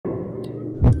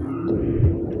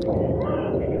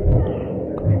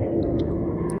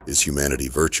Is humanity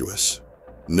virtuous?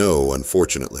 No,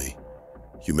 unfortunately.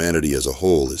 Humanity as a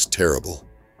whole is terrible,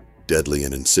 deadly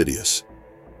and insidious.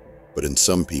 But in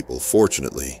some people,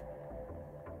 fortunately,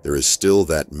 there is still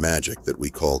that magic that we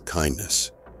call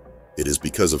kindness. It is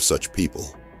because of such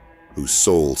people, whose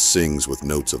soul sings with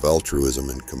notes of altruism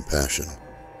and compassion,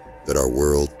 that our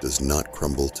world does not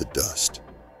crumble to dust.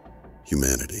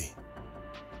 Humanity.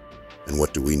 And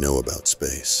what do we know about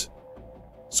space?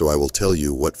 So I will tell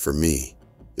you what, for me,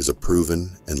 is a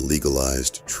proven and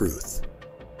legalized truth.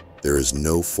 There is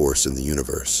no force in the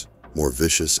universe more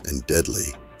vicious and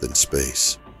deadly than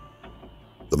space.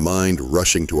 The mind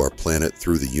rushing to our planet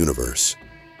through the universe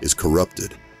is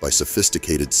corrupted by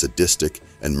sophisticated sadistic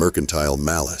and mercantile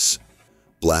malice,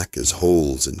 black as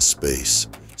holes in space,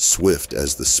 swift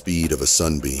as the speed of a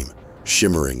sunbeam,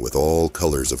 shimmering with all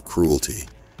colors of cruelty,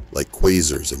 like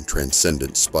quasars and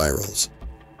transcendent spirals.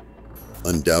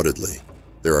 Undoubtedly,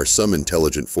 there are some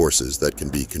intelligent forces that can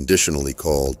be conditionally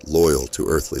called loyal to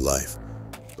earthly life,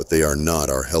 but they are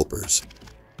not our helpers.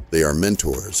 They are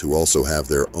mentors who also have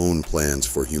their own plans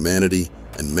for humanity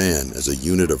and man as a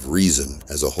unit of reason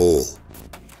as a whole.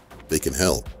 They can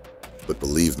help, but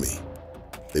believe me,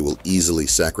 they will easily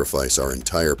sacrifice our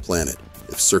entire planet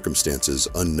if circumstances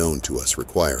unknown to us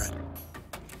require it.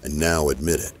 And now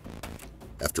admit it.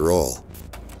 After all,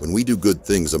 when we do good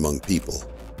things among people,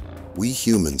 we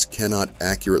humans cannot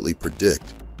accurately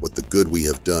predict what the good we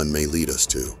have done may lead us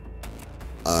to.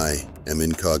 I am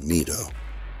incognito,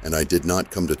 and I did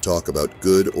not come to talk about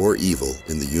good or evil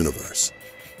in the universe.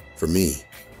 For me,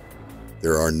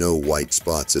 there are no white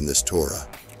spots in this Torah.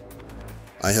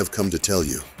 I have come to tell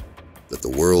you that the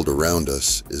world around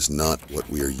us is not what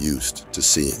we are used to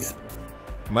seeing it.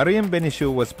 Mariam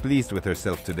Benishu was pleased with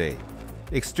herself today.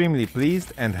 Extremely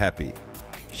pleased and happy.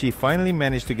 She finally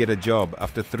managed to get a job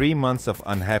after 3 months of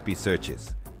unhappy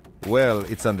searches. Well,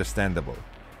 it's understandable.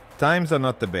 Times are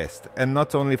not the best, and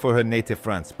not only for her native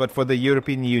France, but for the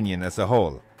European Union as a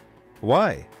whole.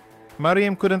 Why?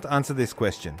 Mariam couldn't answer this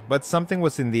question, but something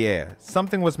was in the air.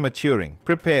 Something was maturing,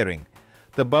 preparing.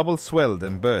 The bubble swelled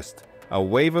and burst. A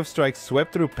wave of strikes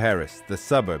swept through Paris, the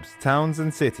suburbs, towns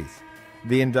and cities.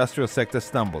 The industrial sector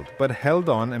stumbled, but held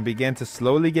on and began to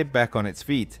slowly get back on its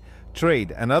feet.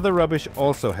 Trade and other rubbish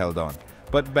also held on,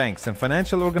 but banks and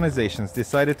financial organizations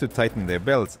decided to tighten their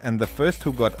belts, and the first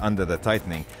who got under the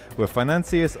tightening were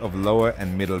financiers of lower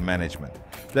and middle management.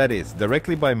 That is,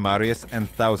 directly by Marius and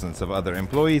thousands of other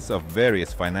employees of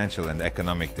various financial and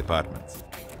economic departments.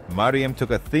 Mariam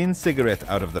took a thin cigarette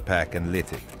out of the pack and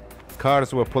lit it.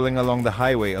 Cars were pulling along the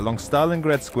highway along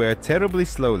Stalingrad Square terribly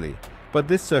slowly, but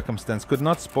this circumstance could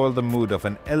not spoil the mood of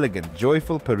an elegant,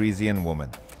 joyful Parisian woman.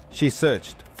 She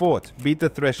searched, fought, beat the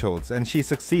thresholds, and she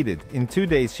succeeded. In 2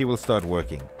 days she will start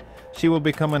working. She will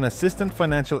become an assistant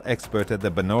financial expert at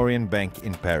the Benorian Bank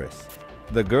in Paris.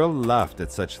 The girl laughed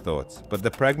at such thoughts, but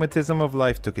the pragmatism of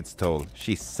life took its toll.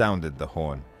 She sounded the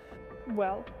horn.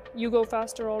 Well, you go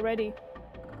faster already.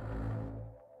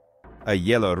 A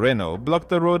yellow Renault blocked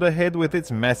the road ahead with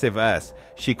its massive ass.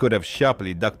 She could have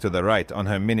sharply ducked to the right on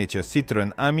her miniature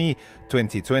Citroën Ami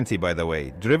 2020, by the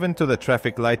way, driven to the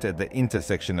traffic light at the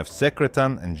intersection of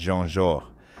Secretan and Jean Jaurès,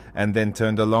 and then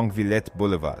turned along Villette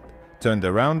Boulevard, turned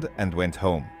around and went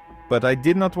home. But I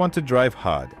did not want to drive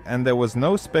hard, and there was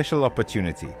no special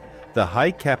opportunity. The high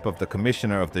cap of the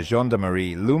commissioner of the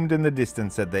gendarmerie loomed in the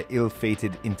distance at the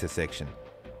ill-fated intersection.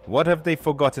 What have they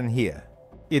forgotten here?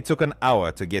 It took an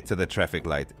hour to get to the traffic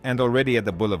light, and already at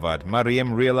the boulevard,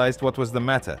 Mariam realized what was the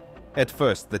matter. At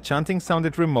first, the chanting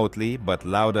sounded remotely, but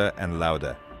louder and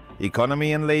louder.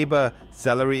 Economy and labor,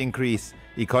 salary increase.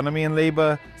 Economy and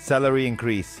labor, salary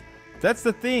increase. That's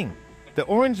the thing. The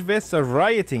orange vests are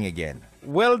rioting again.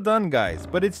 Well done, guys,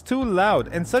 but it's too loud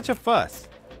and such a fuss.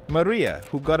 Maria,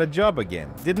 who got a job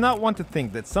again, did not want to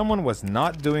think that someone was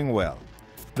not doing well.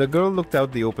 The girl looked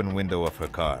out the open window of her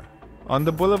car. On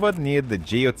the boulevard near the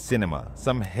Geot Cinema,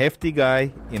 some hefty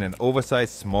guy in an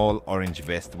oversized small orange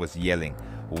vest was yelling,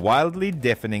 wildly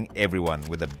deafening everyone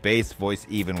with a bass voice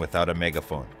even without a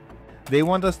megaphone. They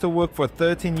want us to work for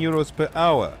 13 euros per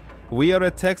hour. We are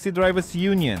a taxi drivers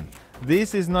union.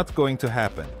 This is not going to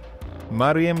happen.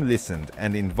 Mariam listened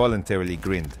and involuntarily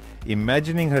grinned,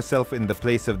 imagining herself in the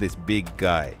place of this big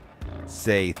guy.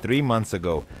 Say 3 months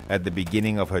ago, at the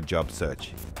beginning of her job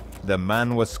search. The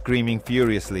man was screaming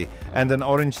furiously, and an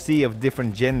orange sea of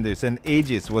different genders and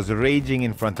ages was raging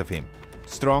in front of him.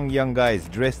 Strong young guys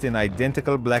dressed in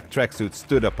identical black tracksuits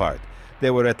stood apart.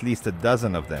 There were at least a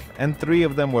dozen of them, and 3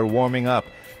 of them were warming up,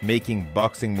 making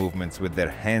boxing movements with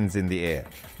their hands in the air.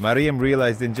 Mariam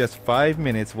realized in just 5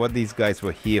 minutes what these guys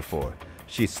were here for.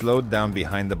 she slowed down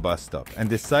behind the bus stop and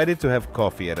decided to have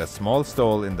coffee at a small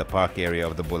stall in the park area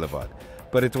of the boulevard,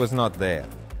 but it was not there.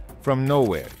 From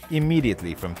nowhere,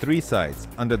 immediately from three sides,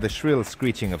 under the shrill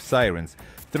screeching of sirens,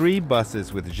 3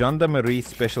 buses with Gendarmerie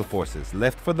Special Forces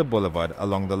left for the boulevard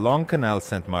along the long Canal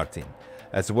Saint-Martin,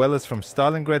 as well as from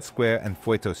Stalingrad Square and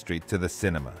Fueto Street to the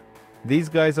cinema. These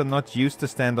guys are not used to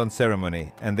stand on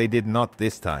ceremony, and they did not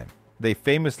this time. They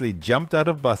famously jumped out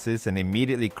of buses and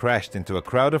immediately crashed into a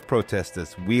crowd of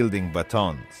protesters wielding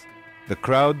batons. The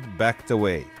crowd backed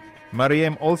away.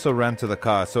 Mariem also ran to the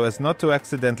car so as not to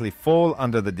accidentally fall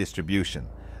under the distribution.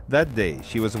 That day,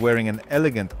 she was wearing an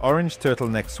elegant orange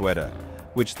turtleneck sweater,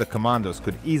 which the commandos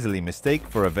could easily mistake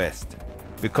for a vest.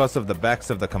 Because of the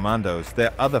backs of the commandos,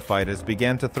 their other fighters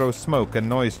began to throw smoke and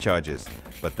noise charges,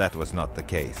 but that was not the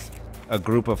case. A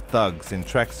group of thugs in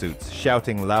tracksuits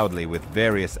shouting loudly with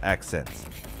various accents,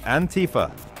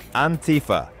 "Antifa!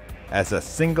 Antifa!" as a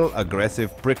single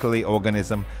aggressive prickly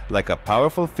organism like a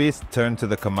powerful fist turned to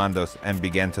the commandos and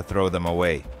began to throw them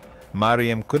away.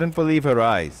 Mariem couldn't believe her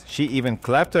eyes. She even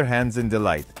clapped her hands in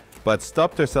delight, but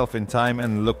stopped herself in time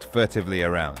and looked furtively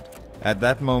around. At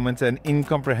that moment, an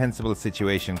incomprehensible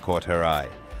situation caught her eye.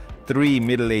 3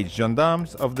 middle-aged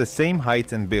gendarmes of the same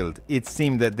height and build, it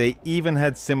seemed that they even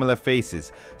had similar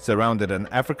faces, surrounded an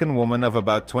African woman of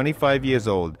about 25 years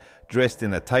old, dressed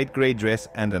in a tight grey dress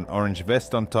and an orange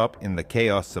vest on top in the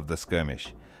chaos of the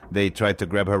skirmish. They tried to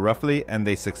grab her roughly and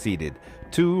they succeeded.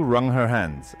 2 wrung her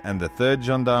hands, and the 3rd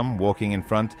gendarme walking in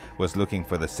front was looking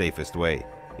for the safest way.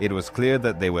 It was clear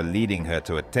that they were leading her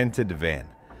to a tented van.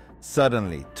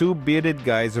 Suddenly, 2 bearded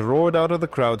guys roared out of the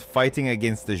crowd fighting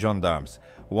against the gendarmes.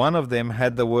 One of them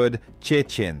had the word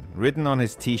Chechen written on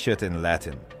his t-shirt in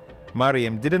Latin.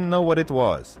 Mariem didn't know what it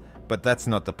was, but that's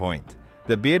not the point.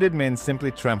 The bearded men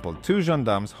simply trampled 2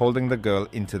 gendarmes holding the girl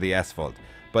into the asphalt,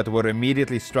 but were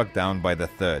immediately struck down by the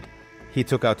 3rd. He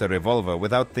took out a revolver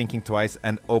without thinking twice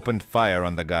and opened fire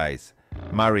on the guys.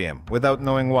 Mariem, without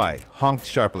knowing why, honked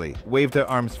sharply, waved her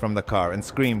arms from the car and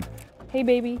screamed, Hey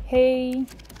baby, hey,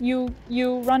 you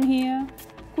run here,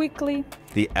 quickly.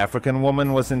 The African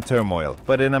woman was in turmoil,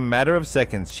 but in a matter of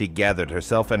seconds she gathered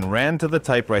herself and ran to the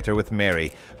typewriter with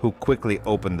Mary, who quickly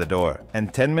opened the door,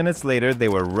 and 10 minutes later they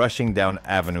were rushing down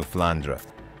Avenue Flandre.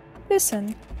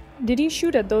 Listen, did he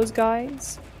shoot at those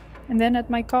guys? And then at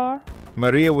my car?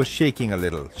 Maria was shaking a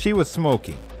little. She was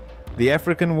smoking. The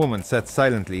African woman sat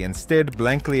silently and stared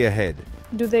blankly ahead.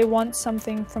 Do they want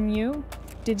something from you?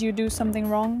 Did you do something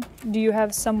wrong? Do you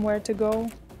have somewhere to go?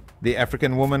 The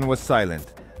African woman was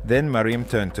silent. Then Mariem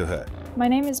turned to her. My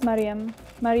name is Mariem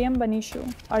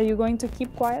Banishu. Are you going to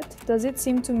keep quiet? Does it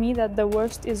seem to me that the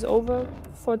worst is over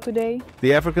for today?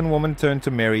 The African woman turned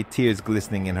to Mary, tears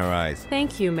glistening in her eyes.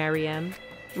 Thank you, Mariem.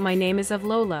 My name is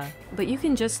Avlola, but you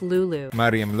can just Lulu.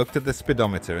 Mariem looked at the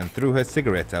speedometer and threw her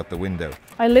cigarette out the window.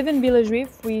 I live in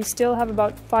Villejuif. We still have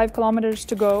about 5 kilometers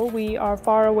to go. We are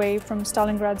far away from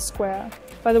Stalingrad Square.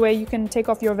 By the way, you can take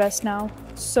off your vest now.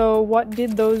 So what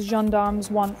did those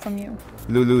gendarmes want from you?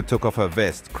 Lulu took off her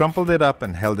vest, crumpled it up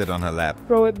and held it on her lap.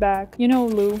 Throw it back. You know,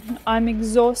 Lou, I'm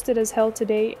exhausted as hell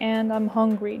today and I'm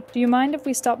hungry. Do you mind if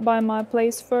we stop by my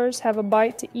place first, have a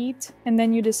bite to eat, and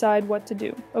then you decide what to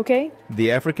do, okay?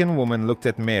 The African woman looked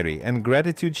at Mary, and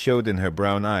gratitude showed in her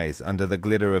brown eyes under the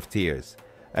glitter of tears.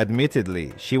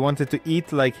 Admittedly, she wanted to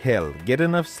eat like hell, get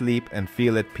enough sleep, and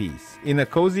feel at peace. In a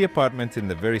cozy apartment in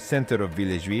the very center of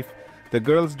Villejuif, the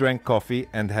girls drank coffee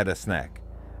and had a snack.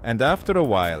 And after a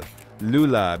while,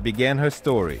 Lula began her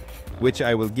story, which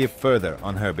I will give further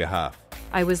on her behalf.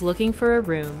 I was looking for a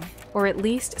room, or at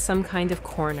least some kind of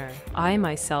corner. I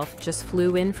myself just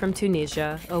flew in from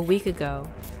Tunisia a week ago.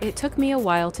 It took me a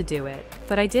while to do it,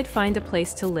 but I did find a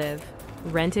place to live.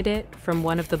 Rented it from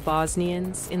one of the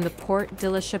Bosnians in the Porte de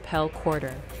la Chapelle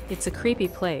quarter. It's a creepy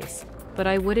place, but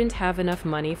I wouldn't have enough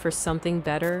money for something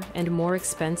better and more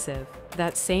expensive.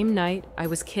 That same night, I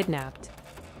was kidnapped.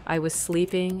 I was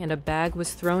sleeping and a bag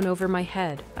was thrown over my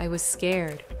head. I was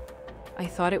scared. I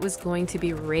thought it was going to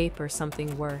be rape or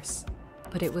something worse,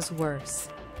 but it was worse.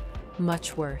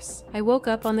 Much worse. I woke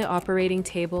up on the operating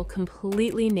table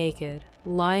completely naked,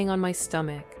 lying on my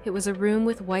stomach. It was a room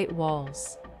with white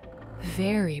walls.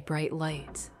 Very bright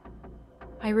light.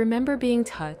 I remember being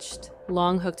touched,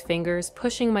 long hooked fingers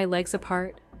pushing my legs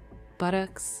apart,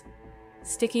 buttocks,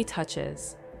 sticky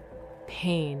touches,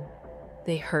 pain.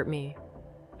 They hurt me.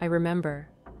 I remember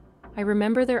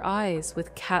their eyes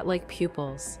with cat-like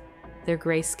pupils, their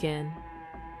gray skin.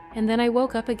 And then I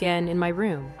woke up again in my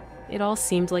room. It all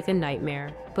seemed like a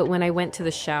nightmare, but when I went to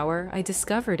the shower, I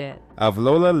discovered it.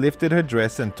 Avlola lifted her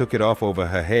dress and took it off over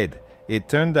her head. It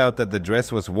turned out that the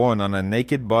dress was worn on a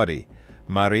naked body.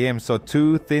 Mariem saw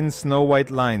two thin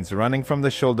snow-white lines running from the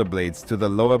shoulder blades to the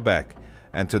lower back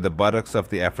and to the buttocks of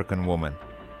the African woman.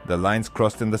 The lines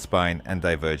crossed in the spine and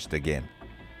diverged again.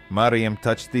 Mariem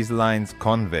touched these lines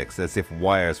convex as if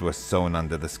wires were sewn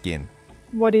under the skin.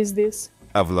 What is this?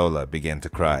 Avlola began to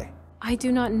cry. I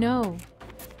do not know,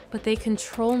 but they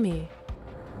control me.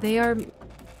 They are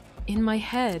in my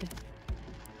head.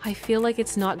 I feel like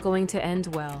it's not going to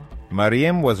end well.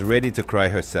 Mariem was ready to cry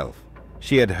herself.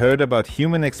 She had heard about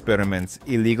human experiments,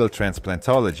 illegal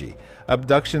transplantology,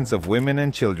 abductions of women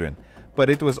and children, but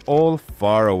it was all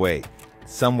far away,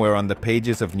 somewhere on the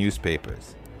pages of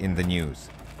newspapers, in the news.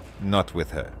 Not with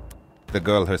her. The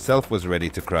girl herself was ready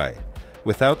to cry.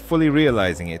 Without fully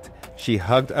realizing it, she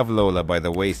hugged Avlola by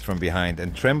the waist from behind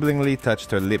and tremblingly touched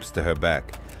her lips to her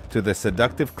back, to the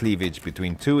seductive cleavage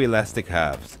between two elastic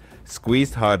halves,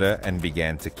 squeezed harder and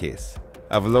began to kiss.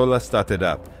 Avlola started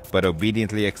up, but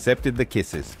obediently accepted the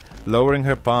kisses, lowering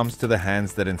her palms to the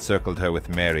hands that encircled her with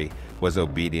Mary, was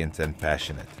obedient and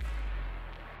passionate.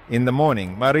 In the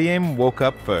morning, Mariem woke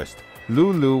up first.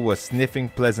 Lulu was sniffing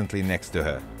pleasantly next to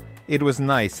her. It was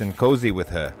nice and cozy with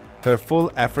her. Her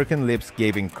full African lips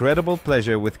gave incredible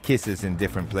pleasure with kisses in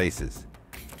different places.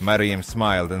 Mariem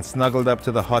smiled and snuggled up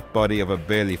to the hot body of a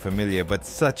barely familiar but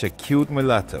such a cute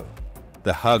mulatto.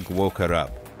 The hug woke her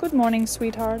up. Good morning,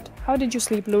 sweetheart. How did you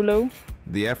sleep, Lulu?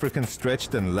 The African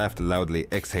stretched and laughed loudly,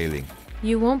 exhaling.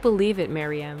 You won't believe it,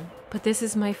 Mariam, but this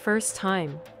is my first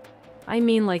time. I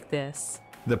mean like this.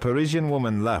 The Parisian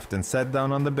woman laughed and sat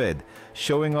down on the bed,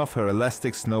 showing off her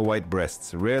elastic snow-white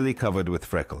breasts, rarely covered with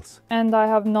freckles. And I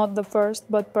have not the first,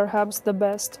 but perhaps the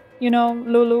best. You know,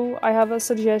 Lulu, I have a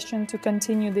suggestion to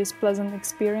continue this pleasant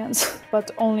experience,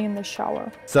 but only in the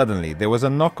shower. Suddenly, there was a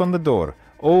knock on the door,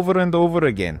 over and over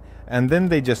again, and then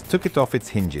they just took it off its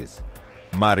hinges.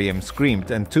 Mariem screamed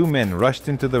and two men rushed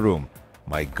into the room.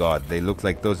 My God, they looked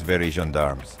like those very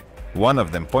gendarmes. One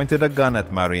of them pointed a gun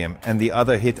at Mariem and the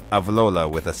other hit Avlola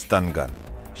with a stun gun.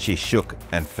 She shook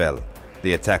and fell.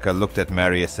 The attacker looked at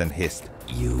Marius and hissed,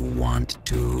 You want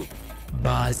to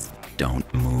buzz,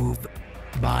 don't move,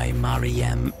 by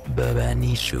Mariem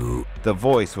Bebenishu. The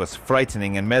voice was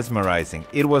frightening and mesmerizing.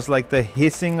 It was like the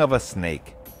hissing of a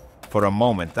snake. For a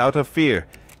moment, out of fear,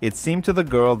 it seemed to the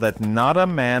girl that not a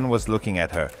man was looking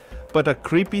at her, but a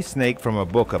creepy snake from a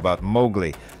book about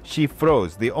Mowgli. She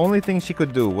froze. The only thing she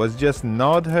could do was just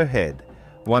nod her head.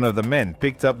 One of the men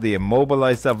picked up the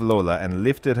immobilized Avlola and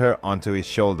lifted her onto his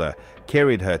shoulder,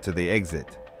 carried her to the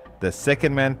exit. The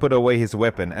second man put away his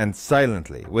weapon and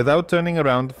silently, without turning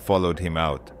around, followed him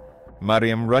out.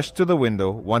 Mariem rushed to the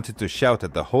window, wanted to shout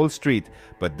at the whole street,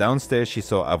 but downstairs she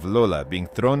saw Avlola being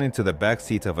thrown into the back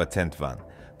seat of a tent van,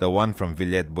 the one from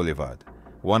Villette Boulevard.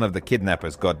 One of the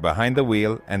kidnappers got behind the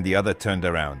wheel and the other turned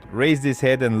around, raised his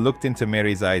head and looked into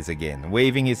Mary's eyes again,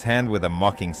 waving his hand with a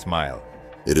mocking smile.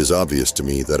 It is obvious to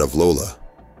me that Avlola,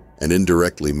 and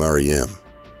indirectly Mariem,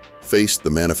 faced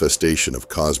the manifestation of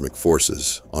cosmic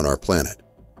forces on our planet.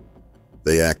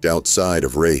 They act outside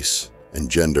of race and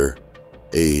gender,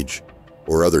 age,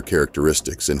 or other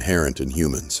characteristics inherent in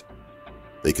humans.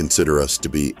 They consider us to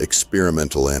be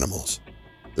experimental animals,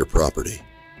 their property.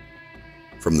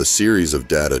 From the series of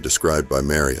data described by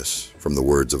Marius, from the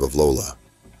words of Avlola,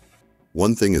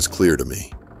 one thing is clear to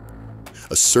me.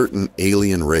 A certain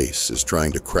alien race is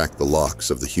trying to crack the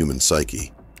locks of the human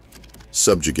psyche,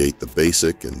 subjugate the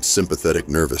basic and sympathetic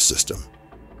nervous system,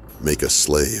 make us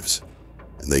slaves,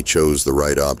 and they chose the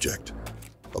right object,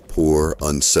 a poor,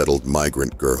 unsettled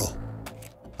migrant girl.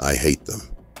 I hate them,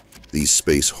 these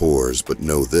space whores, but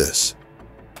know this.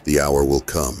 The hour will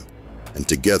come, and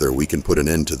together we can put an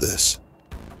end to this.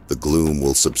 The gloom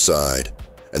will subside,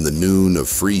 and the noon of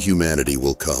free humanity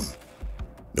will come.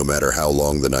 No matter how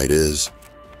long the night is,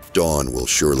 dawn will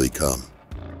surely come.